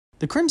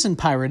The Crimson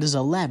Pirate is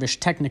a lavish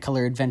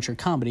Technicolor adventure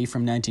comedy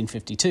from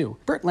 1952.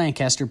 Burt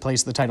Lancaster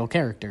plays the title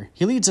character.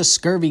 He leads a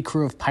scurvy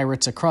crew of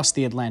pirates across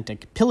the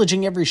Atlantic,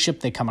 pillaging every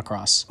ship they come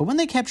across. But when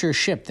they capture a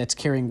ship that's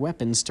carrying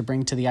weapons to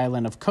bring to the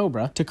island of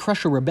Cobra to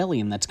crush a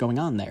rebellion that's going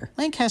on there,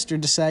 Lancaster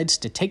decides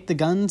to take the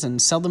guns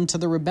and sell them to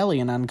the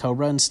rebellion on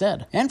Cobra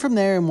instead. And from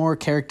there, more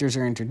characters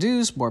are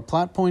introduced, more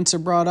plot points are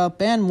brought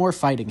up, and more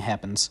fighting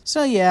happens.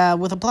 So yeah,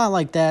 with a plot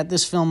like that,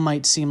 this film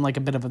might seem like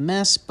a bit of a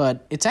mess,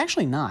 but it's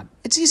actually not.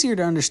 It's easier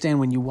to understand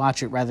when you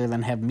watch it rather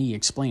than have me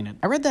explain it.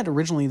 I read that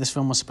originally this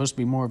film was supposed to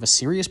be more of a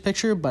serious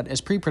picture, but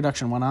as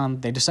pre-production went on,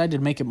 they decided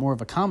to make it more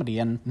of a comedy,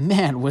 and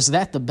man, was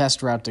that the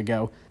best route to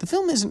go. The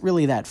film isn't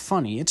really that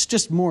funny, it's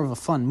just more of a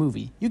fun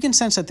movie. You can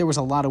sense that there was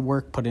a lot of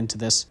work put into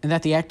this, and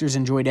that the actors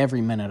enjoyed every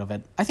minute of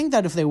it. I think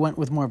that if they went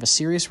with more of a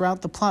serious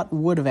route, the plot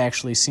would have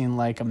actually seemed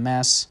like a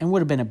mess, and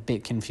would have been a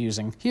bit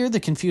confusing. Here,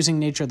 the confusing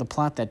nature of the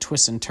plot that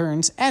twists and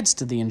turns adds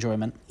to the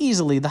enjoyment.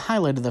 Easily, the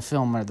highlight of the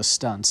film are the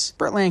stunts.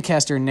 Burt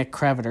Lancaster and Nick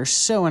Cravat are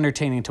so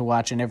entertaining to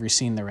watch in every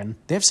scene they're in.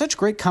 They have such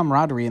great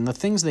camaraderie, and the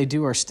things they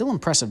do are still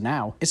impressive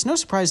now. It's no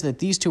surprise that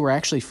these two are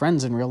actually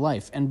friends in real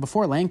life, and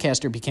before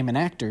Lancaster became an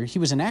actor, he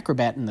was an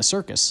acrobat in the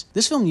circus.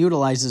 This film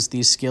utilizes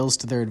these skills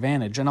to their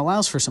advantage and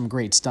allows for some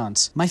great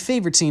stunts. My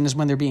favorite scene is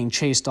when they're being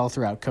chased all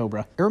throughout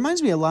Cobra. It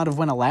reminds me a lot of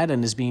when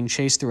Aladdin is being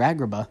chased through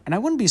Agrabah, and I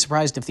wouldn't be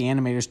surprised if the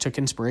animators took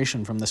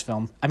inspiration from this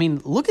film. I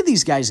mean, look at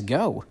these guys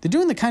go. They're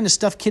doing the kind of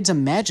stuff kids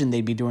imagined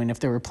they'd be doing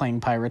if they were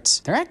playing pirates.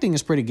 Their acting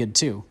is pretty good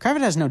too.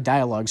 Cravat has no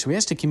dialogue, so he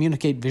has to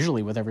communicate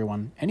visually with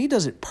everyone, and he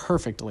does it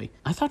perfectly.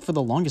 I thought for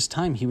the longest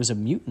time he was a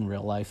mute in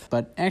real life,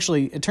 but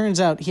actually, it turns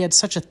out he had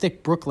such a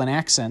thick Brooklyn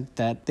accent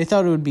that they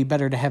thought it would be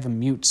better to have him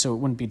mute so it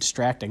wouldn't be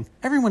distracting.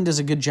 Everyone does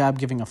a good job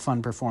giving a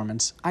fun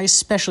performance. I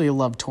especially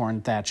love Tori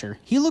and Thatcher.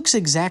 He looks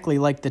exactly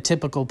like the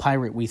typical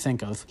pirate we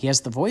think of. He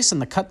has the voice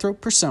and the cutthroat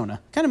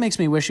persona. Kinda makes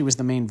me wish he was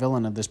the main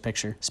villain of this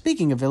picture.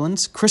 Speaking of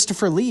villains,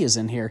 Christopher Lee is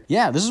in here.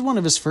 Yeah, this is one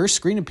of his first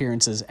screen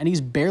appearances, and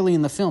he's barely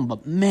in the film,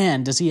 but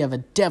man, does he have a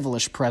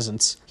devilish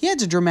presence. He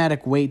adds a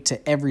dramatic weight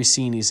to every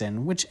scene he's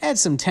in, which adds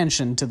some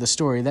tension to the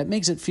story that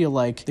makes it feel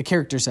like the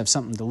characters have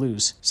something to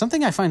lose.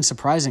 Something I find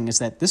surprising is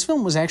that this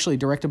film was actually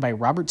directed by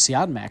Robert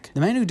Siodmak,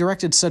 the man who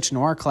directed such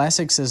noir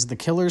classics as The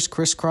Killers,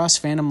 Crisscross,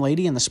 Phantom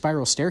Lady, and The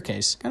Spiral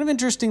Staircase. Kind of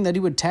interesting that he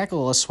would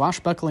tackle a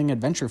swashbuckling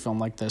adventure film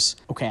like this.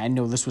 Okay, I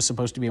know this was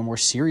supposed to be a more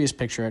serious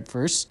picture at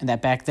first, and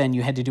that back then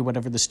you had to do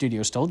whatever the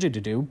studios told you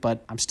to do,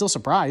 but I'm still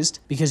surprised,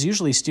 because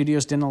usually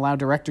studios didn't allow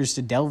directors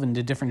to delve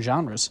into different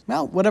genres.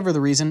 Well, whatever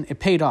the reason, it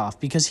paid off,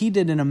 because he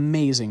did an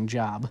amazing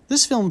job.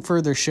 This film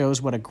further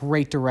shows what a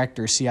great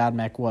director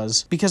Siodmak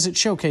was, because it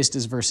showcased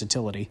his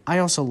versatility. I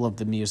also love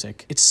the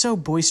music. It's so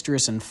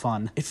boisterous and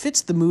fun. It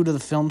fits the mood of the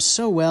film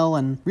so well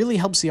and really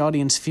helps the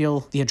audience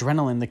feel the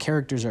adrenaline the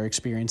characters are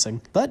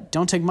experiencing. But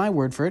don't take my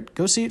word for it,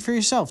 go see it for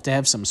yourself to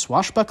have some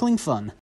swashbuckling fun.